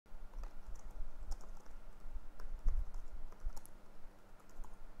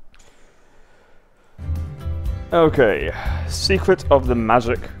Okay, secret of the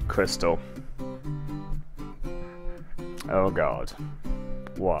magic crystal. Oh god.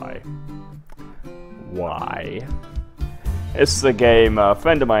 Why? Why? It's a game a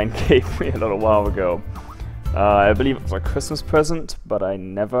friend of mine gave me a little while ago. I believe it was a Christmas present, but I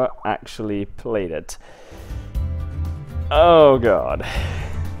never actually played it. Oh god.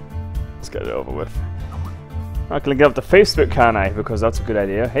 Let's get it over with. I can get up to Facebook, can I? Because that's a good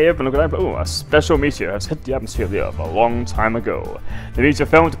idea. Hey everyone, look at that. Oh, a special meteor has hit the atmosphere of the Earth a long time ago. The meteor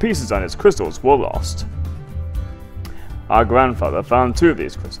fell into pieces and its crystals were lost. Our grandfather found 2 of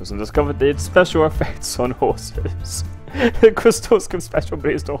these crystals and discovered they had special effects on horses. The crystals give special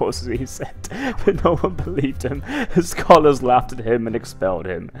abilities to horses, he said, but no one believed him. His scholars laughed at him and expelled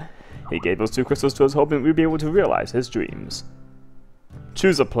him. He gave those 2 crystals to us, hoping we'd be able to realize his dreams.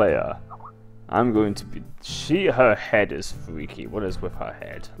 Choose a player. I'm going to be... Her head is freaky. What is with her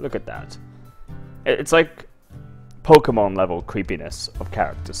head? Look at that. It's like Pokemon level creepiness of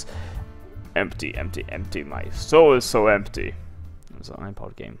characters. Empty, empty, empty. My soul is so empty. It's an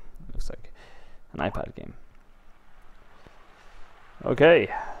iPod game. Looks like an iPad game. Okay.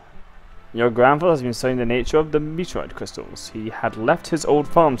 Your grandfather has been studying the nature of the meteorite crystals. He had left his old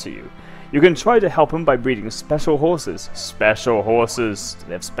farm to you. You can try to help him by breeding special horses. Special horses.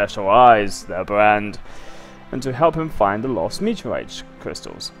 They have special eyes, their brand. And to help him find the lost meteorite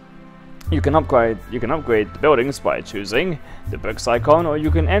crystals. You can upgrade the buildings by choosing the bricks icon, or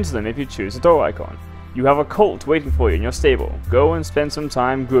you can enter them if you choose the door icon. You have a colt waiting for you in your stable. Go and spend some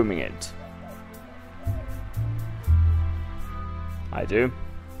time grooming it. I do.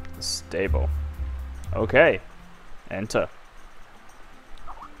 Stable. Okay. Enter.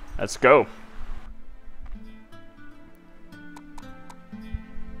 Let's go.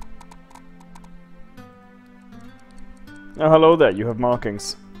 Oh, hello there. You have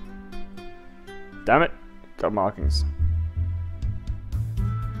markings. Damn it. Got markings.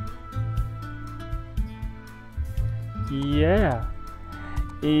 Yeah.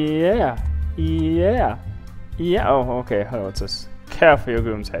 Yeah. Yeah. Yeah. Oh, okay. Hello, what's this? Care for your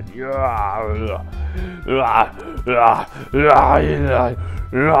groom's head. Okay.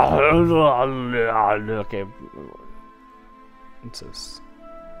 What's this?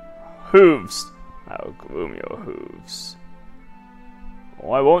 Hooves. I'll groom your hooves.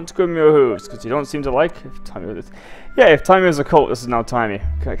 Oh, I won't groom your hooves because you don't seem to like. If Timey is a colt, this is now Timey.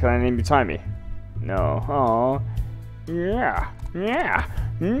 Can I name you Timey? No. Oh. Yeah. Yeah.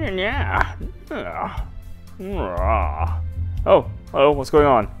 Yeah. Yeah. Oh, hello, what's going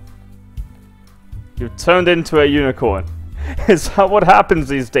on? You've turned into a unicorn. Is that what happens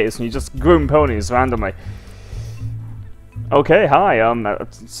these days when you just groom ponies randomly? Okay, hi,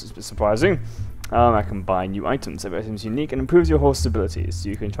 that's surprising. I can buy new items. Every item is unique and improves your horse's abilities.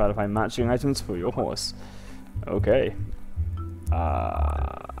 You can try to find matching items for your horse. Okay.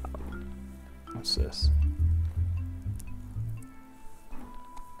 What's this?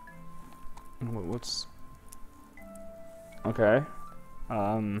 What's... Okay.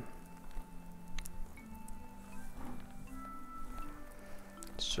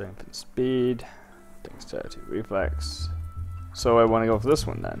 Strength and speed. Dexterity, reflex. So I want to go for this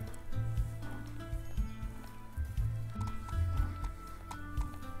one then.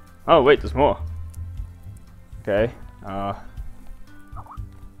 Oh wait, there's more. Okay. What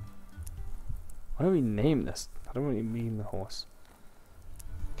do we name this? How do we name the horse?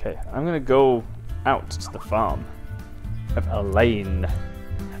 Okay, I'm gonna go out to the farm of Elaine.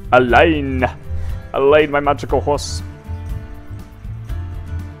 Elaine! Elaine, my magical horse.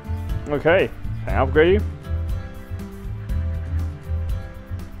 Okay, can I upgrade you?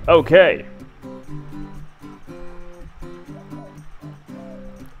 Okay.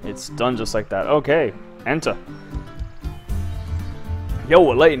 It's done just like that. Okay, enter.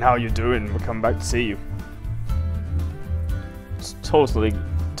 Yo, Elaine, how you doing? We're coming back to see you. It's totally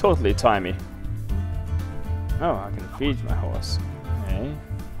timey. Oh, I can feed my horse. Okay.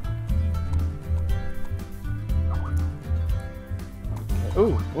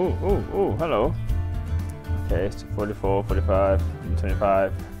 Ooh, hello. Okay, it's 44, 45, and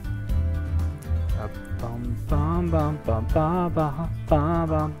 25.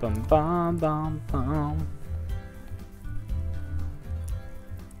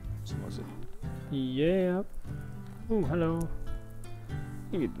 So was it? Yeah. Ooh, hello.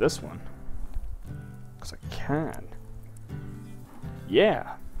 Maybe this one. Because I can.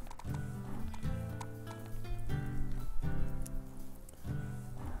 Yeah.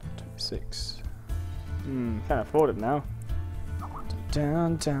 $26. Can't afford it now.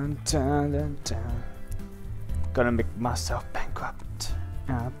 Dun, dun, dun, dun, dun. Gonna make myself bankrupt.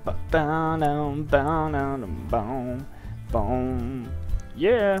 Boom.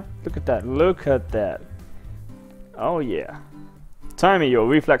 Yeah, look at that, look at that. Oh yeah. Timmy, your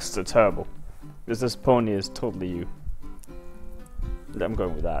reflexes are terrible. This pony is totally you. I'm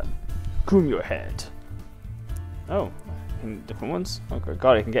going with that. Groom your head. Oh, different ones? Oh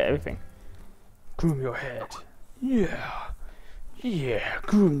god, I can get everything. Groom your head. Yeah. Yeah,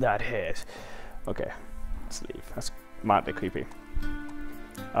 groom that head. Okay, let's leave. That's mildly creepy.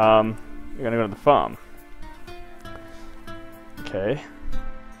 We're gonna go to the farm. Okay.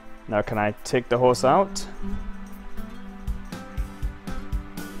 Now can I take the horse out?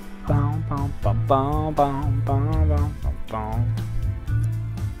 Bum, bum, bum, bum, bum, bum, bum, bum.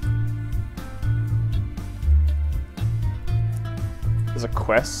 There's a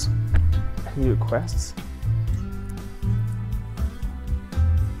quest. New quests.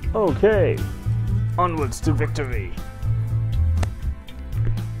 Okay. Onwards to victory.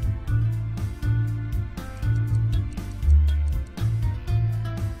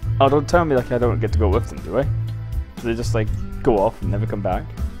 Oh, don't tell me like I don't get to go with them, do I? Do they just like go off and never come back?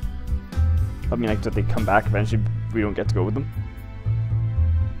 I mean, like, do they come back eventually? We don't get to go with them.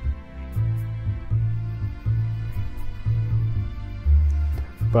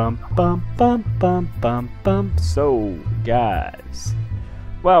 Bum bum bum bum bum bum. So, guys,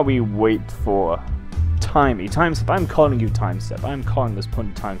 while we wait for Timey, Timestep, I'm calling you Timestep. I'm calling this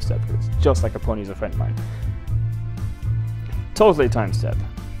pony Timestep because it's just like a pony is a friend of mine. Totally Timestep.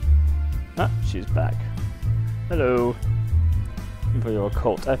 Ah, she's back. Hello. For your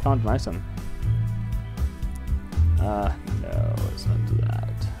cult, I found an item. No, let's not do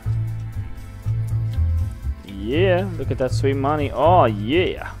that. Yeah, look at that sweet money. Oh,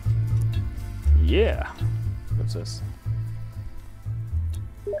 yeah. Yeah. What's this?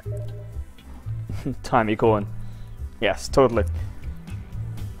 Timey corn. Yes, totally.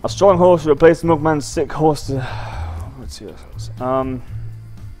 A strong horse to replace the milkman's sick horse. Let's see this.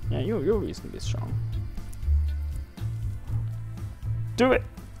 Yeah, you're reasonably strong. Do it!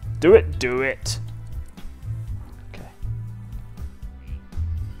 Do it! Do it! Okay.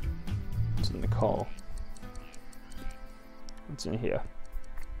 What's in the call? What's in here?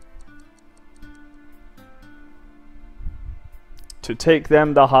 To take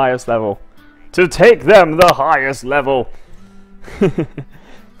them the highest level. To take them the highest level!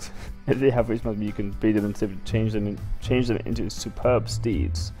 If they have reached, you can breed them and change them into superb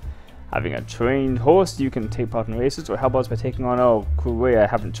steeds. Having a trained horse, you can take part in races, or how about by taking on? Oh, cool way! I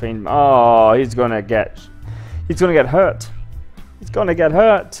haven't trained him. Oh, he's gonna get hurt. He's gonna get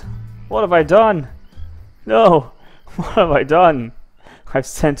hurt. What have I done? No, what have I done? I've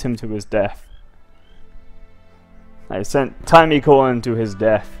sent him to his death. I sent Timey Corn to his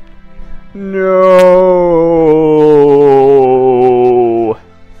death. No.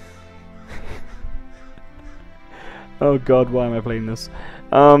 Oh God, why am I playing this?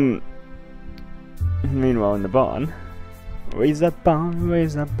 Meanwhile, in the barn, raise that barn,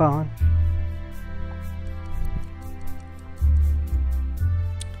 raise that barn.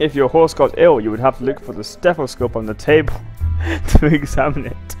 If your horse got ill, you would have to look for the stethoscope on the table to examine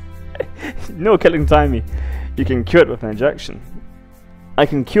it. No killing Timey. You can cure it with an injection. I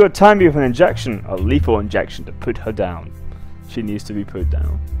can cure Timey with an injection, a lethal injection to put her down. She needs to be put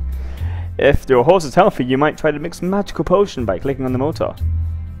down. If your horse is healthy, you might try to mix a magical potion by clicking on the motor.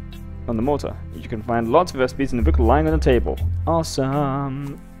 You can find lots of recipes in the book lying on the table.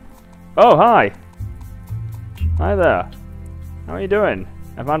 Awesome. Oh, hi. Hi there. How are you doing?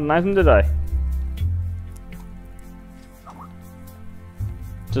 I found an item, did I?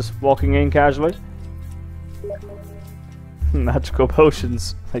 Just walking in casually? Magical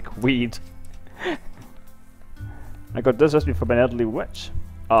potions, like weed. I got this recipe from an elderly witch.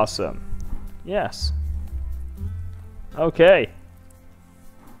 Awesome. Yes. Okay.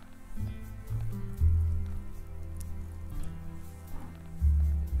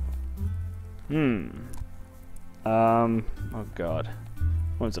 Oh god.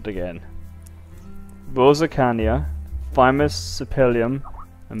 What's it again? Rosacania, Thymus Sepilium,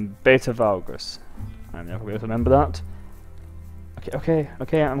 and Beta Valgus. I'm never going to remember that. Okay,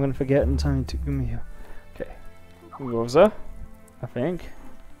 I'm going to forget in time to give me here. Okay. Rosa, I think.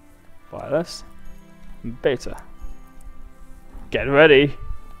 Violet. Beta. Get ready!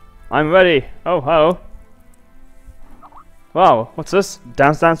 I'm ready! Oh, hello. Wow, what's this?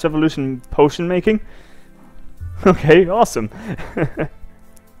 Dance Dance Revolution potion making? Okay, awesome.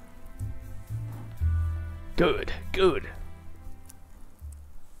 Good, good.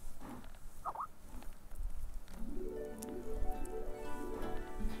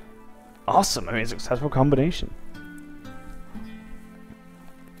 Awesome, I mean, successful combination.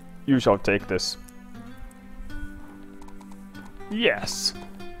 You shall take this. Yes!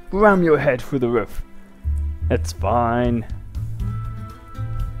 Ram your head through the roof. It's fine.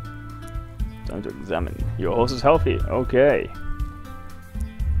 Time to examine. Your horse is healthy. Okay.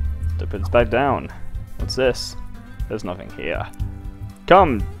 Dip it back down. What's this? There's nothing here.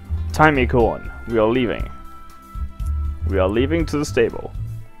 Come, Timey Corn. We are leaving. We are leaving to the stable.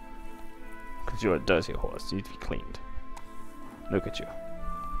 Because you're a dirty horse. You need to be cleaned. Look at you.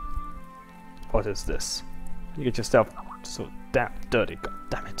 What is this? You get yourself so damn dirty. God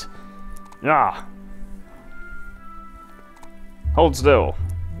damn it. Ah! Hold still.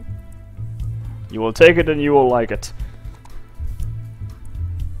 You will take it and you will like it.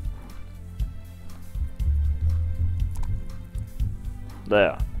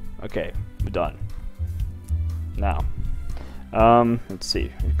 There. Okay, we're done. Now, let's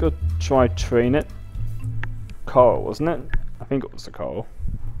see. We could try train it. Coral, wasn't it? I think it was the coral.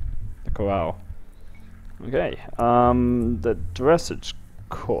 The corral. Okay. The dressage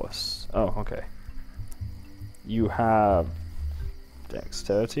course. Oh, okay. You have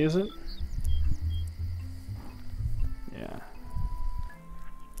dexterity, is it? Yeah.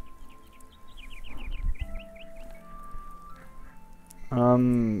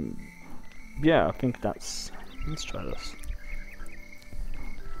 Yeah, I think that's... Let's try this.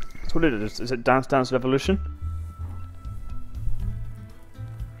 That's what it is. Is it Dance Dance Revolution?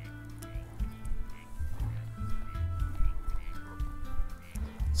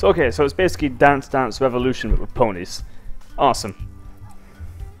 So okay, so it's basically Dance Dance Revolution but with ponies. Awesome.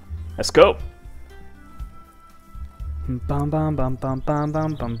 Let's go. Bum bum bum bum bum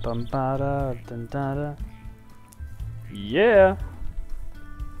bum bum bum ba da dun da da. Yeah.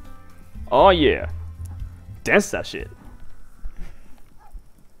 Oh yeah. Dance that shit.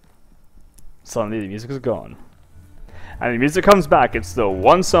 Suddenly the music is gone. And the music comes back, it's the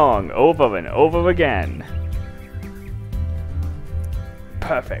one song over and over again.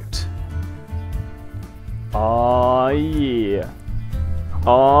 Perfect. Oh yeah.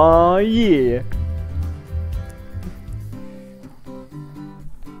 Oh yeah.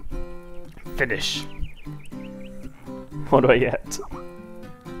 Finish. What do I get?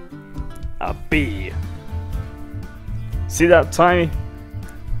 A B. See that, Tiny?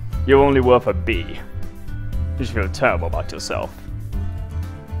 You're only worth a B. You should feel terrible about yourself.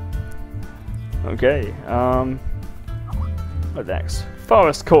 Okay, what next?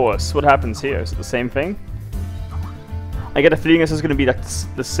 Forest course. What happens here? Is it the same thing? I get a feeling this is going to be like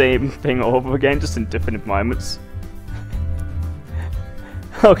the same thing all over again, just in different environments.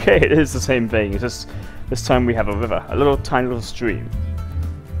 Okay, it is the same thing. It's just this time we have a river, a little tiny little stream.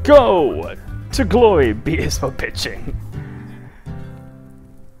 Go to glory. B is for pitching.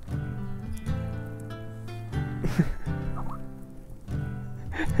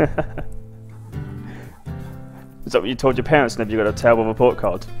 Is that what you told your parents whenever you got a terrible report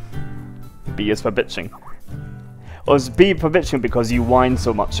card? B is for bitching. Or is B for bitching because you whine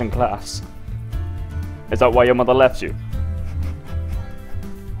so much in class? Is that why your mother left you?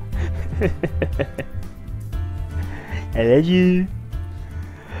 I love you.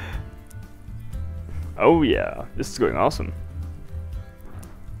 Oh yeah, this is going awesome.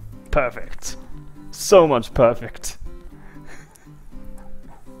 Perfect. So much perfect.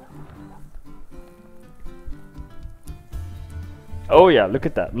 Oh yeah, look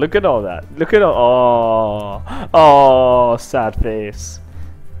at that. Look at all that. Look at all. Oh, oh, sad face.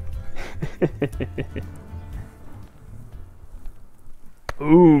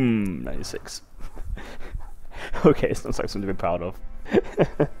 Boom, 96. Okay, it's not something to be proud of.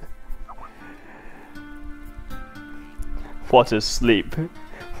 What is sleep?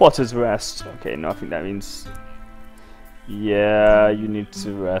 What is rest? Okay, no, I think that means... Yeah, you need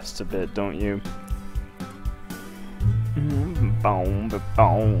to rest a bit, don't you? Boom, boom.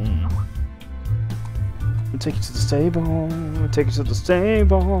 We'll take you to the stable. We'll take you to the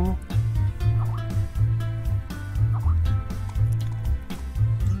stable.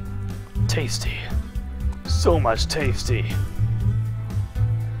 Tasty. So much tasty.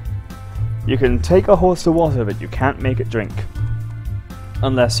 You can take a horse to water, but you can't make it drink.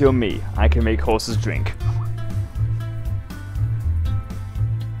 Unless you're me, I can make horses drink.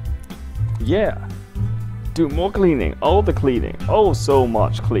 Yeah. Do more cleaning. All the cleaning. Oh, so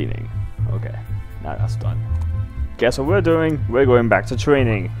much cleaning. Okay, now that's done. Guess what we're doing? We're going back to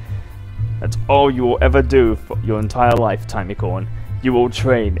training. That's all you will ever do for your entire life, Timey Corn. You will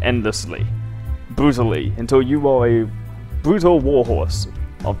train endlessly, brutally, until you are a brutal warhorse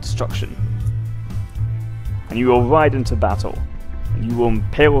of destruction. And you will ride into battle, and you will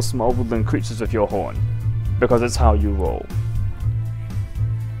impale small woodland creatures with your horn, because it's how you roll.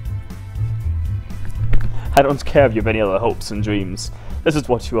 I don't care if you have any other hopes and dreams. This is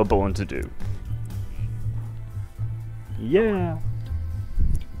what you are born to do. Yeah.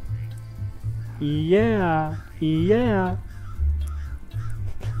 Yeah. Yeah.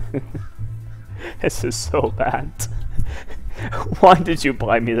 This is so bad. Why did you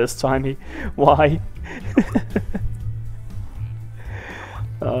buy me this, Timey? Why?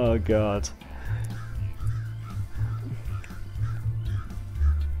 Oh god.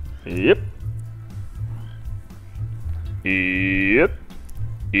 Yep. Yep.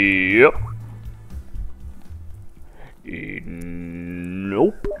 Yep.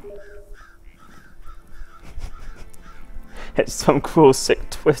 Nope. It's some cruel, sick,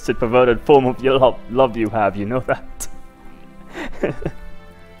 twisted, perverted form of your love you have, you know that?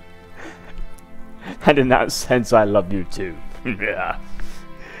 And in that sense, I love you too. Yeah.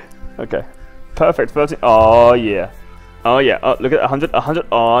 Okay. Perfect. 13. Oh, yeah. Oh, yeah. Oh, look at 100. 100.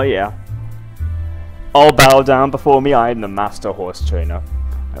 Oh, yeah. All bow down before me. I am the master horse trainer.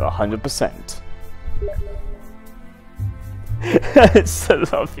 I'm 100%. It's the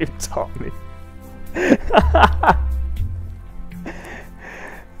love you taught me.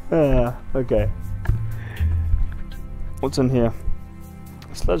 Okay. What's in here?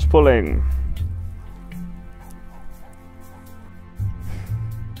 Sledge pulling.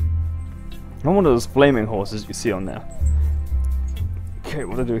 Not one of those flaming horses you see on there. Okay,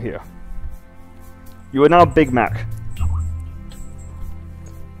 what do I do here? You are now Big Mac.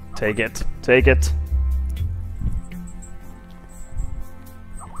 Take it. Take it.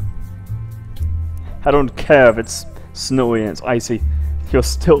 I don't care if it's snowy and it's icy. You're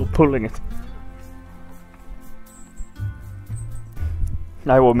still pulling it.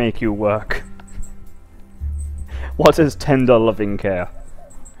 I will make you work. What is tender loving care?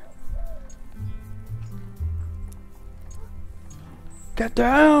 Get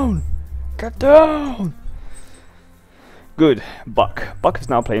down! Get down! Good. Buck. Buck is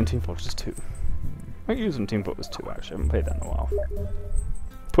now playing Team Fortress 2. I use some Team Fortress 2 actually. I haven't played that in a while.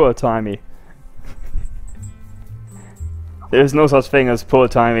 Poor Timey. There is no such thing as poor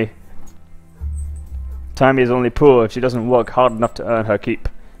Timey. Timey is only poor if she doesn't work hard enough to earn her keep.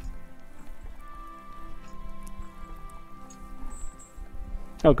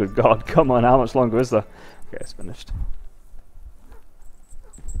 Oh good god, come on, how much longer is there? Okay, it's finished.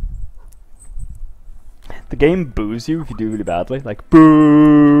 The game boos you if you do really badly, like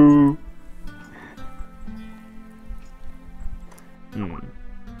boo!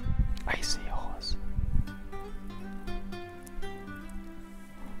 Icy horse.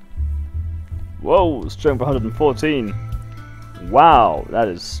 Whoa, strength 114. Wow, that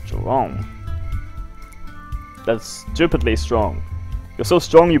is strong. That's stupidly strong. You're so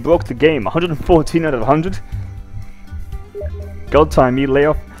strong you broke the game. 114 out of 100? God time me,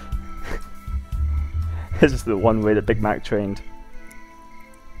 Leo. This is the one way that Big Mac trained.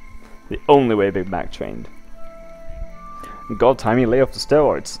 The only way Big Mac trained. God time me, lay off the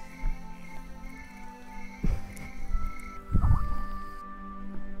steroids.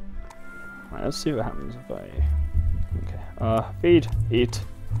 Right, let's see what happens if I... Okay. Feed. Eat.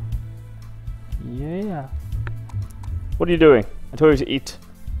 Yeah. What are you doing? I told you to eat.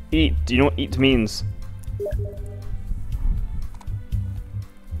 Eat. Do you know what eat means?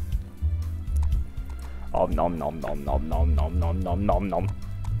 Om nom nom nom nom nom nom nom nom nom nom.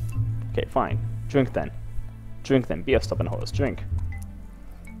 Okay, fine. Drink then. Drink then. Be a stubborn horse. Drink.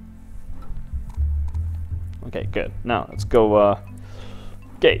 Okay, good. Now let's go.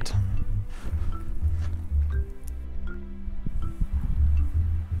 Gate.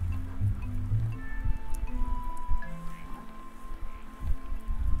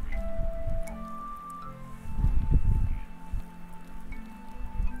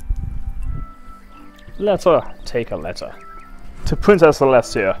 Letter. Take a letter. To Princess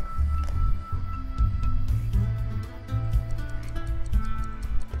Celestia.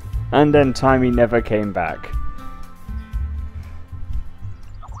 And then Timey never came back.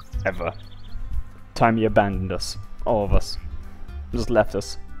 Ever. Timey abandoned us. All of us. Just left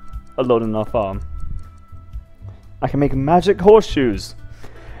us. Alone on our farm. I can make magic horseshoes.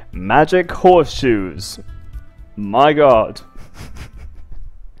 Magic horseshoes. My god.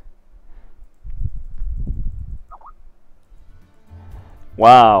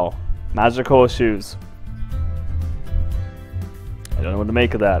 Wow, magic horseshoes. I don't know what to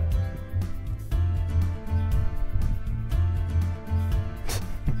make of that.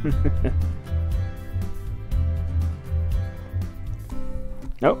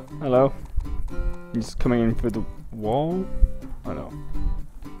 Oh, hello. He's coming in through the wall? Oh no.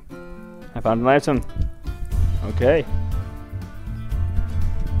 I found an item. Okay.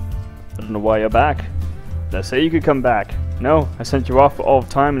 I don't know why you're back. Let's say you could come back. No, I sent you off for all of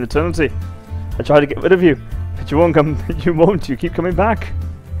time and eternity. I tried to get rid of you, but you won't come. You won't. You keep coming back.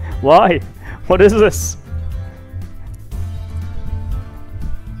 Why? What is this?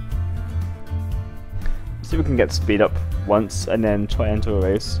 See if we can get speed up once and then try enter a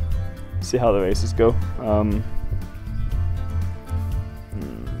race. See how the races go.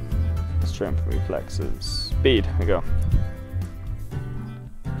 Strength, reflexes, speed. There we go.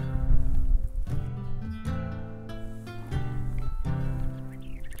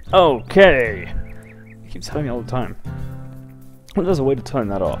 Okay. It keeps telling me all the time. Well, there's a way to turn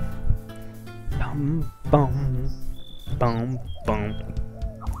that off. Bum bum bum bum.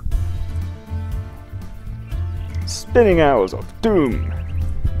 Spinning arrows of doom.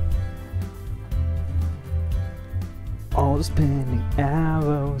 All the spinning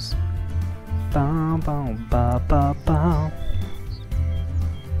arrows. Bum bum ba ba ba.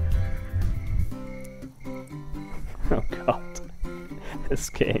 Oh god. This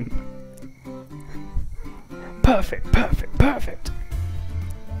game. Perfect, perfect, perfect.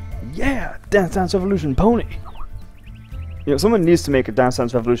 Yeah, Dance Dance Revolution pony. You know, someone needs to make a Dance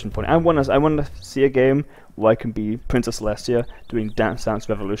Dance Revolution pony. I want to see a game where I can be Princess Celestia doing Dance Dance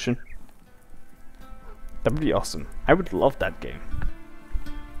Revolution. That would be awesome. I would love that game.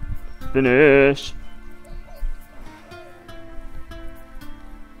 Finish.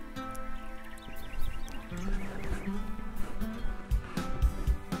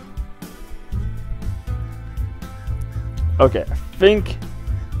 Okay,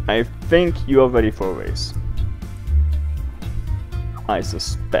 I think you are ready for a race. I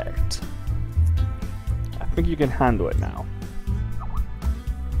suspect. I think you can handle it now.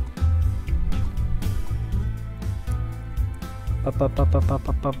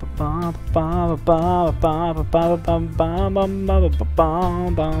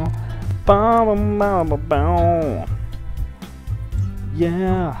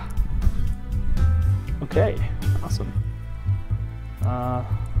 Yeah. Okay, awesome.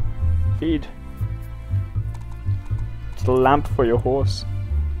 Feed. It's a lamp for your horse.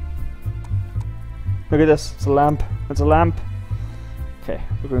 Look at this, it's a lamp. It's a lamp. Okay,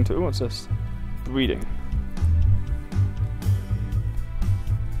 we're going to, what's this? Breeding.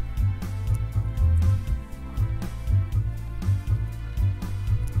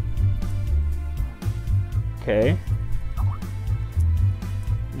 Okay.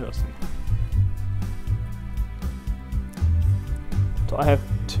 Interesting. So I have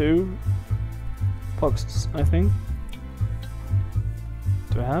 2 posts, I think.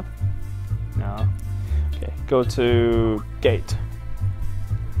 Do I have? No. Okay, go to gate.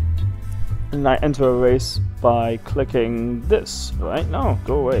 And I enter a race by clicking this, right? No,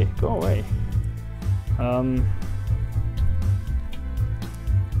 go away, go away.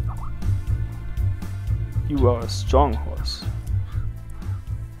 You are a strong horse.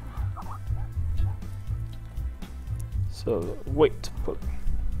 So, wait, put.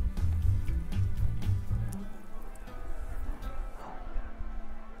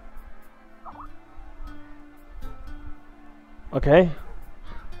 Okay.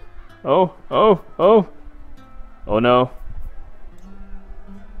 Oh, oh, oh. Oh no.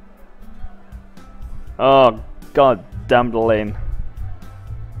 Oh, god damn the lane.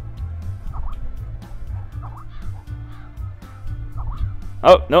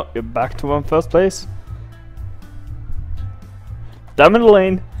 Oh, no, you're back to first place. Damn in the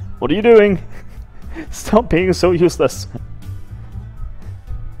lane. What are you doing? Stop being so useless.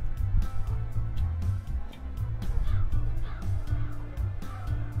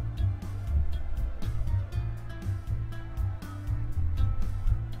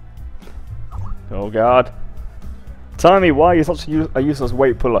 Oh god. Tell me why you're such a useless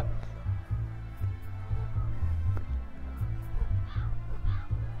weight puller.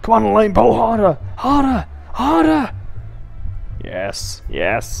 Come on, lane, pull harder! Harder! Harder! Yes,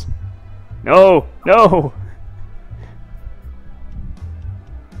 yes. No! No!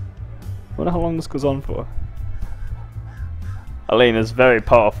 I wonder how long this goes on for. Elaine is very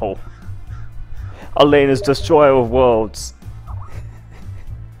powerful. Elaine is destroyer of worlds.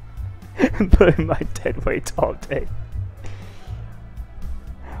 Putting my dead weight all day.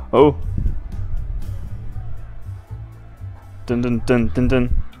 Oh. Dun dun dun dun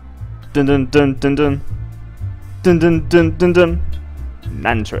dun. Dun dun dun dun dun. Dun dun dun dun dun.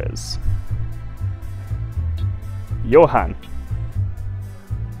 Nantres. Johan.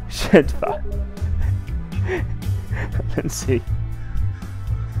 Shedva. Let's see.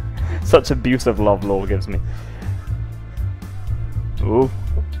 Such abusive love lore gives me. Ooh.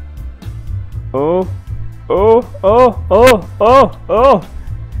 Oh. Oh. Oh. Oh. Oh. Oh.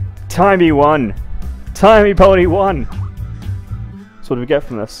 Timey one. Tiny Pony won! So what do we get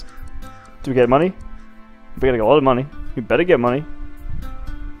from this? Do we get money? We better get a lot of money. We better get money.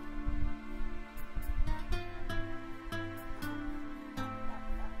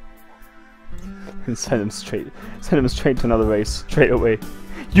 And send him straight to another race, straight away.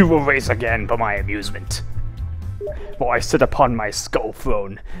 You will race again for my amusement. For I sit upon my skull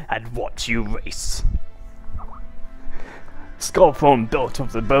throne and watch you race. Skull throne built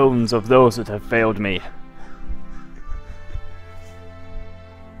of the bones of those that have failed me.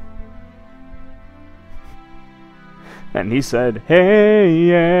 And he said, hey,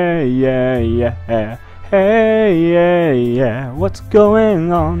 yeah, yeah, yeah, hey, yeah, yeah, what's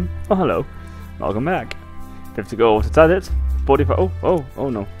going on? Oh, hello. Welcome back. 50 gold, is that it? 45, oh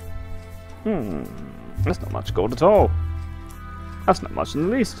no. That's not much gold at all. That's not much in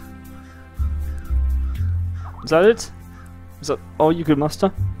the least. Is that it? Is that all you could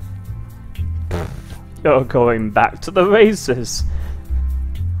muster? You're going back to the races.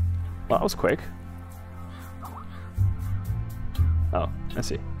 Well, that was quick. Oh, I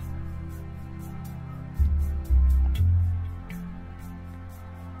see.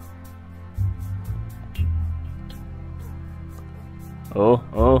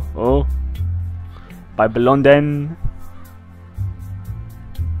 Oh. By London.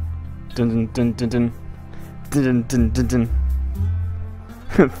 Dun dun dun dun dun dun dun dun.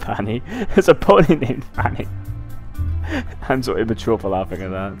 Fanny. There's a pony named Fanny. I'm so immature for laughing at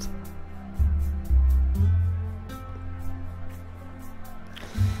that.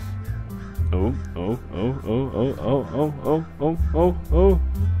 Oh.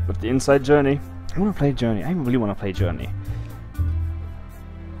 With the inside journey. I want to play Journey. I really want to play Journey.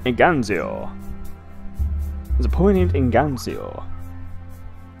 Inganzio. There's a pony named Inganzio.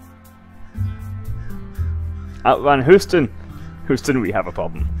 Outrun Houston. Houston, we have a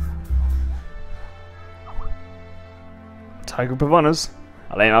problem. Tiger of runners.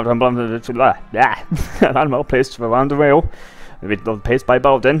 I lay out on an animal placed around the rail. Rate of the pace by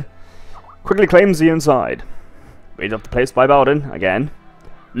Bowden. Quickly claims the inside. Rate of the place by Bowden again.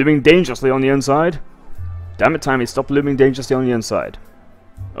 Looming dangerously on the inside. Damn it, Timmy, stop looming dangerously on the inside.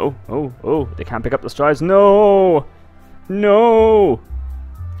 Oh, they can't pick up the strides. No! Oh,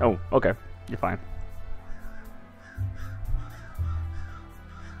 okay, you're fine.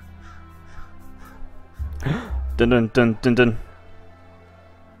 Dun dun dun dun dun.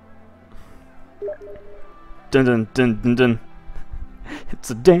 Dun dun dun dun dun.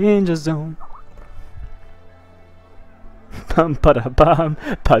 It's a danger zone. Bum pa da bum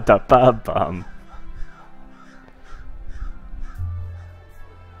pa da ba bum.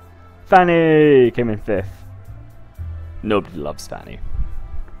 Fanny came in 5th. Nobody loves Fanny.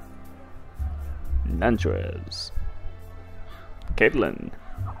 Nantrez. Caitlin.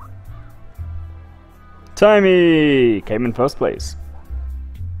 Timey came in 1st place.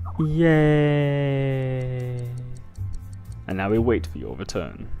 Yay! And now we wait for your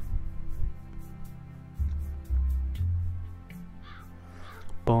return.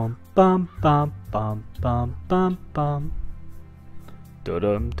 Bum bum bum bum bum bum bum. Da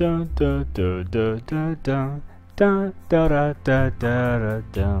dum da da da da da da da da da da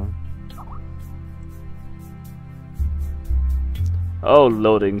da. Oh,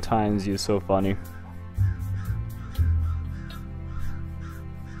 loading times, you're so funny.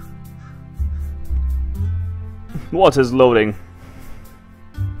 What is loading?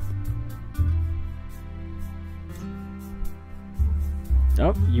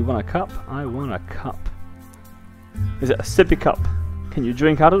 Oh, you want a cup? I want a cup. Is it a sippy cup? Can you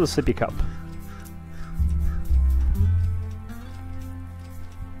drink out of the sippy cup?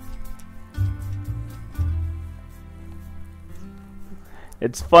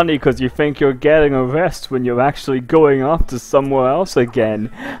 It's funny because you think you're getting a rest when you're actually going off to somewhere else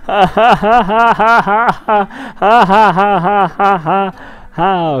again. Ha ha ha ha ha ha ha ha ha ha ha ha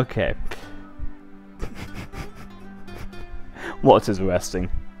ha. Okay. What is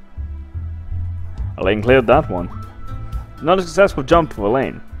resting? Elaine cleared that one. Not a successful jump for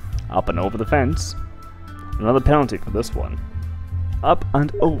Elaine. Up and over the fence. Another penalty for this one. Up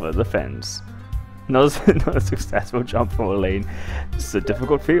and over the fence. Not a successful jump for Elaine. This is a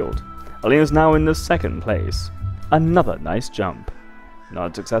difficult field. Elaine is now in the 2nd place. Another nice jump.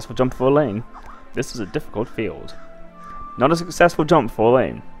 Not a successful jump for Elaine. This is a difficult field. Not a successful jump for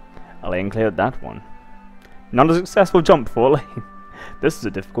Elaine. Elaine cleared that one. Not a successful jump for Elaine. This is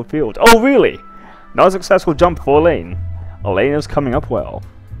a difficult field. Oh, really? Not a successful jump for Elaine. Elaine is coming up well.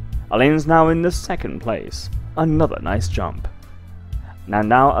 Elaine is now in the 2nd place. Another nice jump. And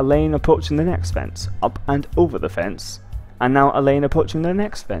now Elaine approaching the next fence. Up and over the fence. And now Elaine approaching the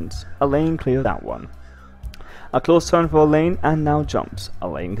next fence. Elaine cleared that one. A close turn for Elaine, and now jumps.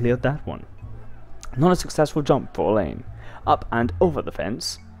 Elaine cleared that one. Not a successful jump for Elaine. Up and over the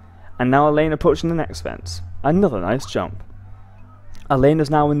fence. And now Elaine approaching the next fence. Another nice jump. Elaine is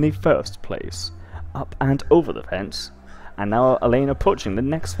now in the first place. Up and over the fence. And now Elaine approaching the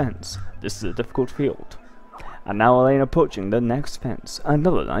next fence. This is a difficult field. And now Elaine approaching the next fence.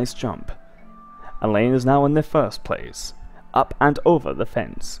 Another nice jump. Elaine is now in the first place. Up and over the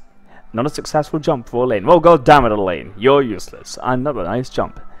fence. Not a successful jump for Elaine. Oh, god damn it, Elaine. You're useless. Another nice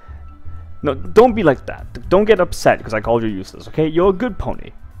jump. No, don't be like that. Don't get upset because I called you useless, okay? You're a good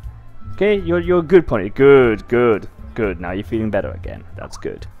pony. Okay? You're a good pony. Good, good, good. Now you're feeling better again. That's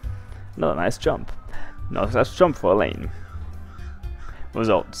good. Another nice jump. Not a successful jump for Elaine.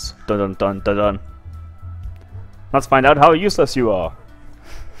 Results. Dun dun dun dun dun. Let's find out how useless you are.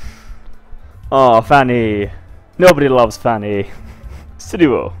 Oh, Fanny. Nobody loves Fanny.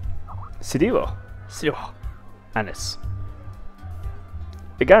 Sidiro. Sidiro. Sidiro. Anis.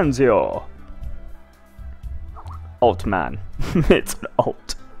 Iganzio. Alt man. It's an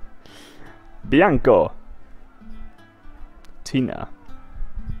alt. Bianco. Tina.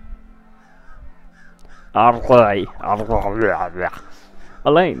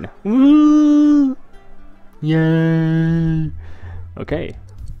 Elaine. Woo! Yay! Okay.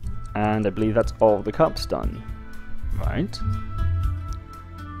 And I believe that's all the cups done. Right?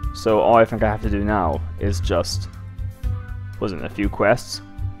 So all I think I have to do now is just... wasn't it a few quests?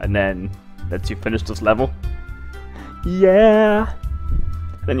 And then lets you finish this level. Yeah!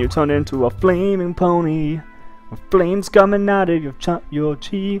 Then you turn into a flaming pony with flames coming out of your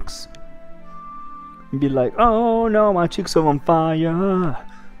cheeks. And be like, oh no, my cheeks are on fire.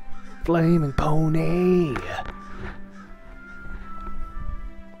 Flaming pony.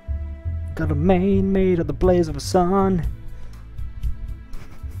 Got a mane made of the blaze of a sun.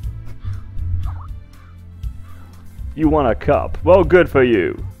 You won a cup. Well, good for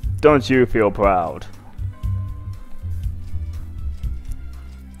you. Don't you feel proud?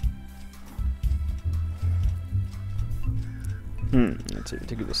 Let's see,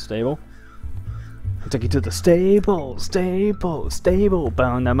 take you to the stable. I'll take you to the stable.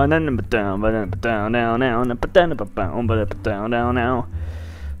 Down, now.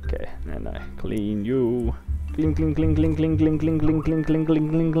 Okay, and I clean you. Clean, clean, clean, clean, clean, clean, clean, clean, clean, clean, clean,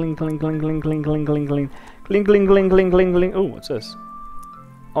 clean, clean, clean, clean, clean, clean, clean, clean, clean. Cling, cling, cling, cling, cling, cling. Oh, what's this?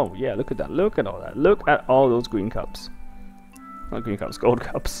 Oh, yeah, look at that. Look at all that. Look at all those green cups. Not green cups, gold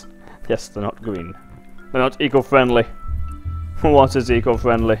cups. Yes, they're not green. They're not eco-friendly. What is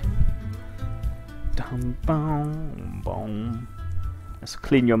eco-friendly? Let's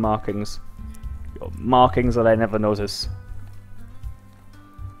clean your markings. Your markings that I never notice.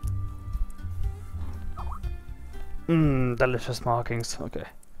 Delicious markings. Okay.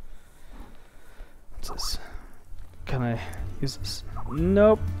 What's this? Can I use this?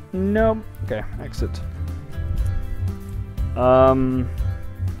 Nope. Nope. Okay, exit. I want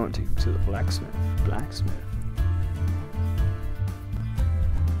to take you to the blacksmith.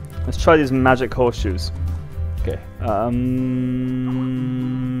 Let's try these magic horseshoes. Okay.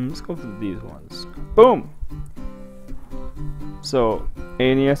 Let's go for these ones. Boom! So,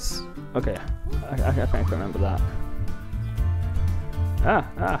 Aeneas. Okay. I can't remember that.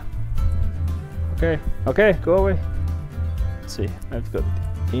 Okay, go away. Let's see, I've got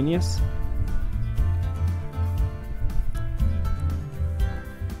Aeneas.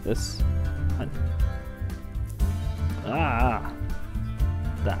 This. And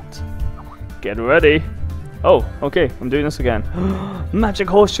that. Get ready. Oh, okay, I'm doing this again. Magic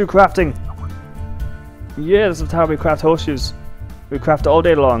horseshoe crafting! Yeah, this is how we craft horseshoes. We craft all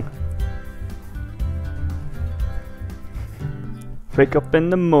day long. Wake up in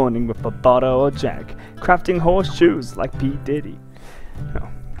the morning with a bottle of Jack, crafting horseshoes like P. Diddy. No.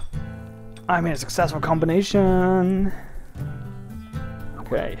 I made a successful combination.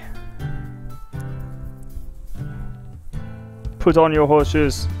 Okay. Put on your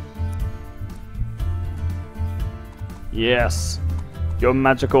horseshoes. Yes, your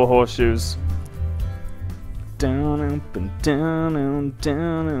magical horseshoes. Down, up and down, and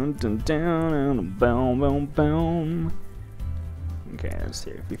down, and down, and boom, boom, boom. Okay, let's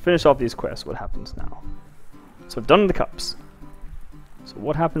see. If we finish off these quests, what happens now? So I've done the cups. So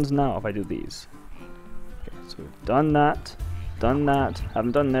what happens now if I do these? Okay, so we've done that,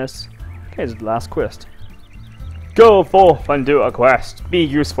 haven't done this. Okay, this is the last quest. Go forth and do a quest. Be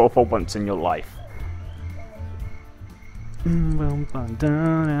useful for once in your life.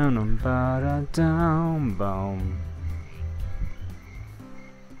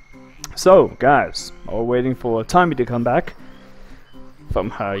 So, guys, we're waiting for Tommy to come back from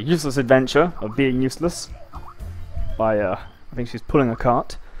her useless adventure of being useless. by, I think she's pulling a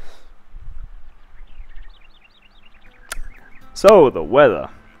cart. So, the weather.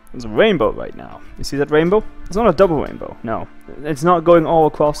 There's a rainbow right now. You see that rainbow? It's not a double rainbow, no. It's not going all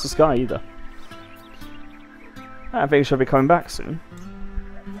across the sky either. I think she'll be coming back soon.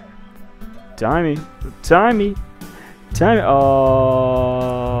 Timey. Timey. Timey. Oh,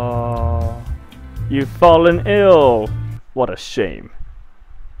 you've fallen ill. What a shame.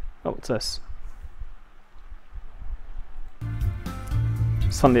 Oh, what's this?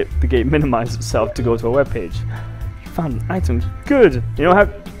 Suddenly the game minimized itself to go to a web page. You found an item. Good. You know how?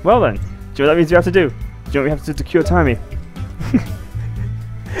 Well then. Do you know what that means you have to do? Do you know what we have to do to cure Timey?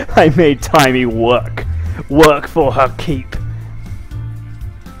 I made Timey work. Work for her keep.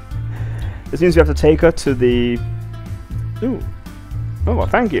 This means we have to take her to the... Ooh. Oh, well,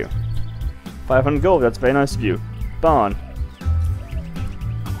 thank you. 500 gold, that's very nice of you. Barn.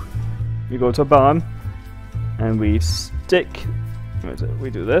 We go to a barn, and we stick... We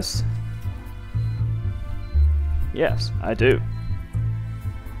do this. Yes, I do.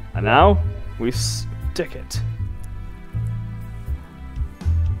 And now, we stick it.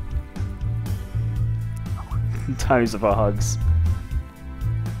 Times of our hugs.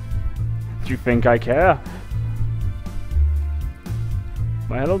 Do you think I care?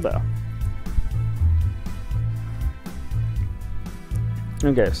 Why, hello there.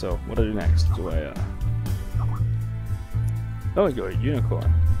 Okay, so what do I do next? Do I Oh, you're a unicorn.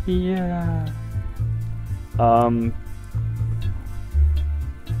 Yeah. Want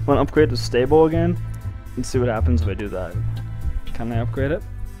to upgrade the stable again? And see what happens if I do that. Can I upgrade it?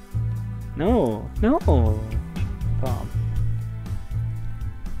 No, no. Bomb.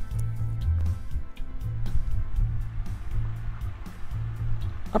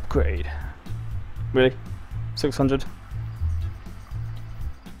 Upgrade. Really? 600?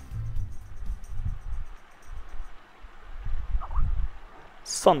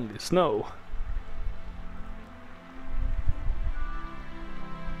 Suddenly snow.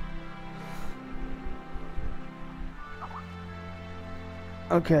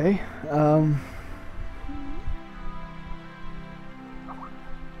 Okay, I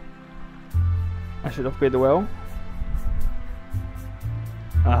should upgrade the well.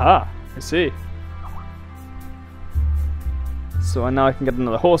 Aha, I see. So now I can get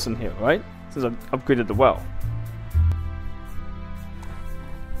another horse in here, right? Since I've upgraded the well.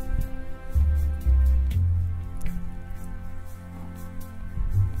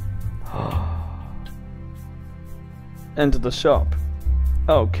 Enter the shop.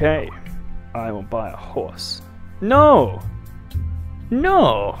 Okay, I will buy a horse. No!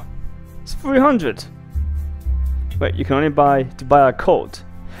 No! It's 300. Wait, you can only buy a colt.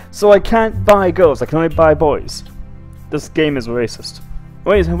 So I can't buy girls, I can only buy boys. This game is racist.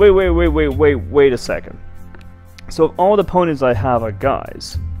 Wait a second. So if all the ponies I have are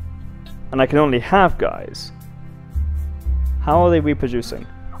guys, and I can only have guys, how are they reproducing?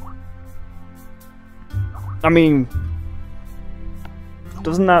 I mean,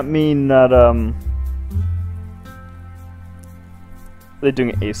 doesn't that mean that they're doing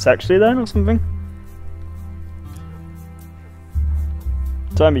it asexually then or something?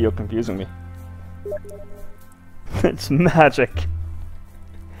 Tell me, you're confusing me. It's magic.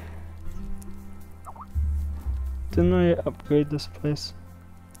 Didn't I upgrade this place?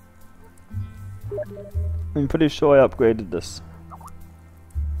 I'm pretty sure I upgraded this.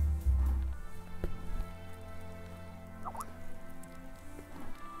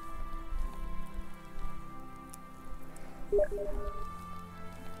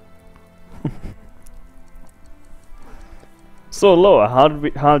 So Laura,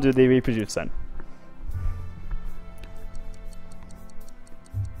 how do they reproduce then?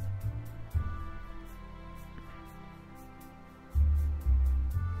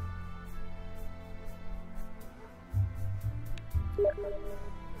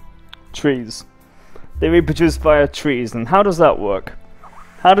 Trees. They reproduce via trees, and how does that work?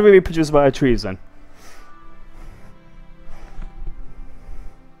 How do we reproduce via trees then?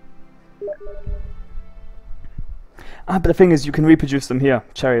 Ah, but the thing is, you can reproduce them here,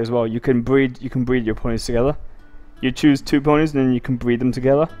 Cherry, as well. You can breed your ponies together. You choose 2 ponies, and then you can breed them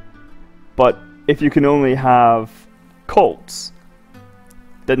together. But if you can only have colts,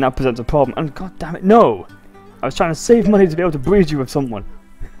 then that presents a problem. And god damn it, no! I was trying to save money to be able to breed you with someone.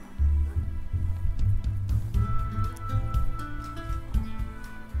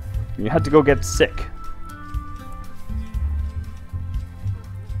 You had to go get sick.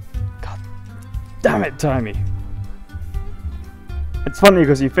 God damn it, Timey. It's funny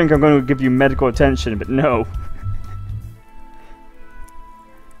because you think I'm going to give you medical attention, but no.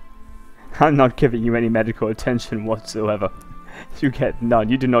 I'm not giving you any medical attention whatsoever. You get none.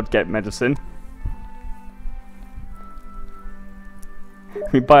 You do not get medicine.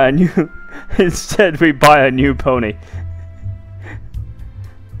 We buy a new... Instead, we buy a new pony.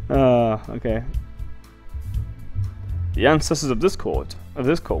 Okay. The ancestors of this cult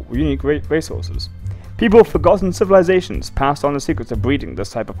were unique racehorses. People of forgotten civilizations passed on the secrets of breeding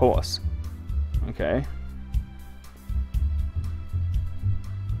this type of horse. Okay.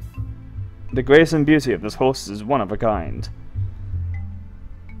 The grace and beauty of this horse is one of a kind.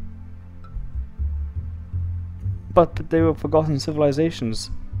 But they were forgotten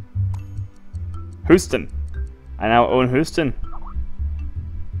civilizations. Houston. I now own Houston.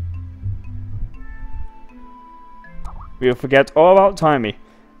 We will forget all about Timey.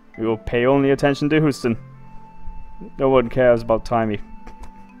 We will pay only attention to Houston. No one cares about Timey.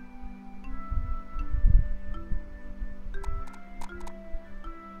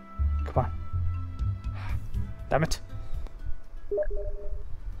 Come on. Damn it.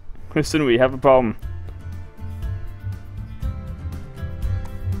 Houston, we have a problem.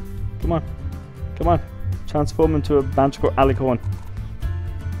 Come on. Come on. Transform into a magical alicorn.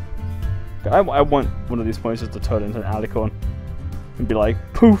 I want one of these ponies to turn into an alicorn. And be like,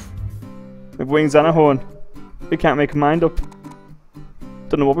 poof! With wings and a horn. We can't make a mind up.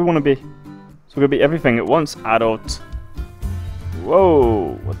 Don't know what we want to be. So we're gonna be everything at once. Adult.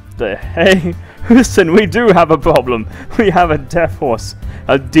 Whoa! What the heck? Listen, we do have a problem. We have a death horse.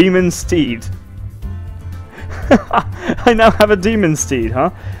 A demon steed. I now have a demon steed,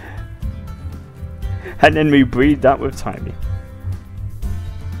 huh? And then we breed that with Timey.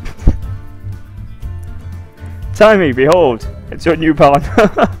 Timey, behold! It's your new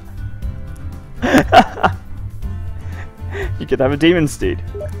partner. You could have a demon steed.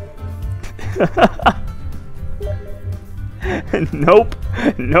 Nope.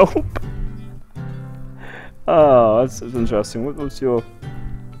 Nope. Oh, that's interesting. What's your...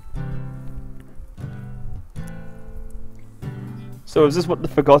 So is this what the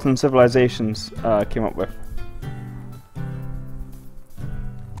forgotten civilizations came up with?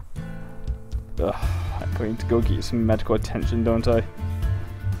 Ugh, I need to go get you some medical attention, don't I?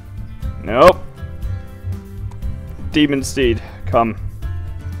 Nope. Demon steed, come.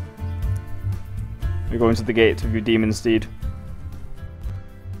 We're going to the gate of your demon steed.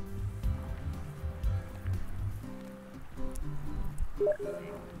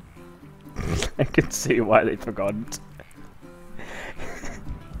 I can see why they forgot.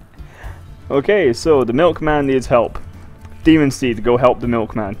 Okay, so the milkman needs help. Demon steed, go help the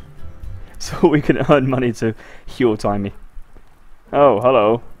milkman. So we can earn money to heal Timey. Oh,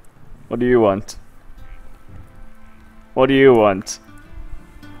 hello. What do you want? What do you want?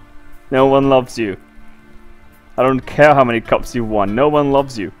 No one loves you. I don't care how many cups you've won. No one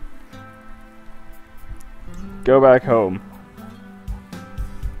loves you. Go back home.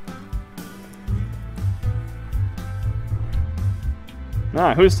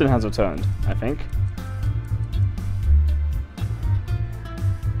 Ah, Houston has returned, I think.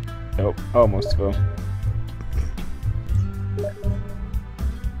 Nope, almost full.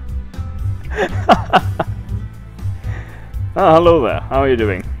 Ah, hello there. How are you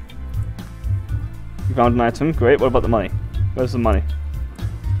doing? You found an item? Great. What about the money? Where's the money?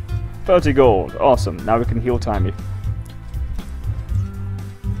 30 gold. Awesome. Now we can heal Timey.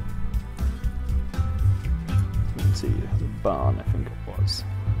 Let's see. The barn, I think it was.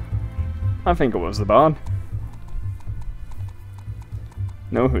 I think it was the barn.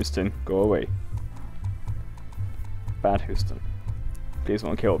 No, Houston. Go away. Bad Houston. Please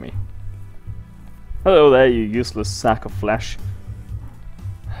don't kill me. Hello there, you useless sack of flesh.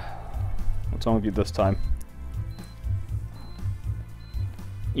 What's wrong with you this time?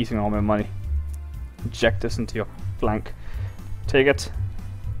 Eating all my money. Inject this into your flank. Take it.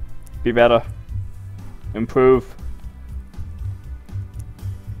 Be better. Improve.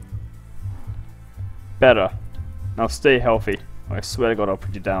 Better. Now stay healthy. I swear to God I'll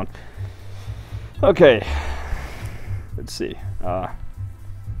put you down. Okay. Let's see.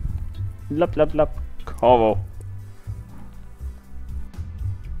 Lup lup lup. Coral.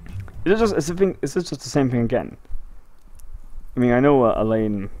 Is this just the same thing again? I mean, I know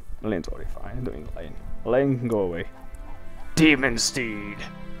Elaine's already fine. I'm doing Elaine. Elaine can go away. Demon steed.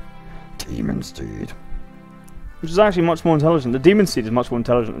 Demon steed. Which is actually much more intelligent. The demon steed is much more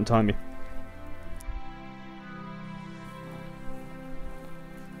intelligent than Timey.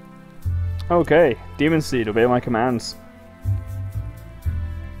 Okay, demon steed, obey my commands.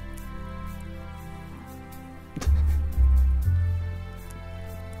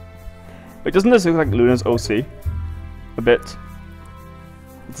 Wait, doesn't this look like Luna's OC? A bit.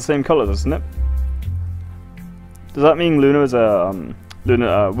 It's the same colours, isn't it? Does that mean Luna is a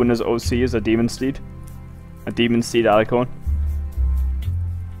Luna's OC is a demon steed? A demon steed alicorn?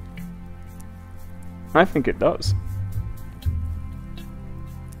 I think it does.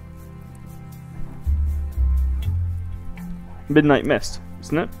 Midnight Mist,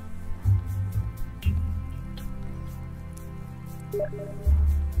 isn't it?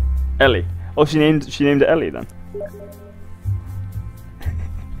 Ellie. Oh, she named it Ellie then.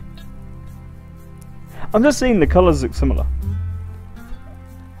 I'm just saying the colours look similar.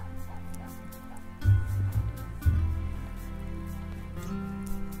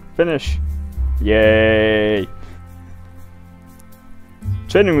 Finish. Yay.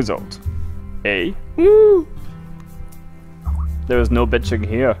 Training result. A. Woo. There is no bitching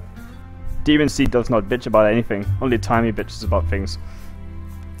here. Demon Seed does not bitch about anything. Only Timey bitches about things.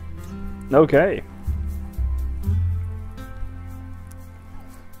 Okay.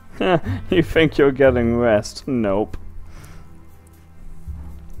 You think you're getting rest? Nope.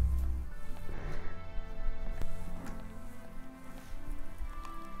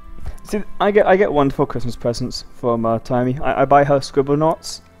 See, I get wonderful Christmas presents from Timey. I buy her scribble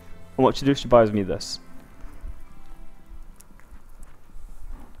knots, and what she does, she buys me this.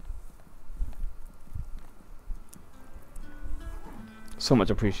 So much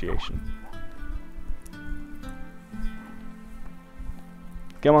appreciation.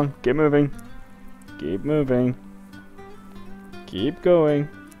 Come on, keep moving. Keep moving. Keep going.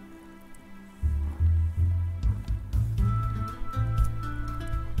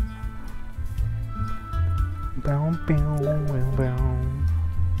 Bow, bow, bow,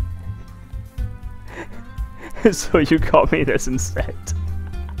 bow. So you got me this instead.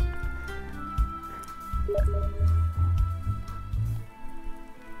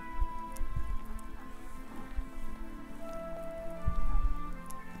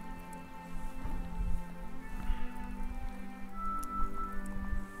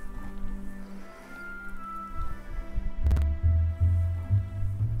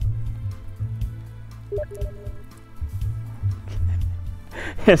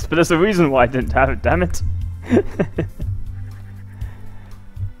 Yes, but there's a reason why I didn't have it, damn it.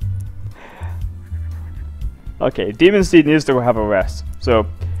 Okay, Demon Seed needs to have a rest. So,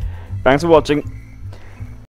 thanks for watching.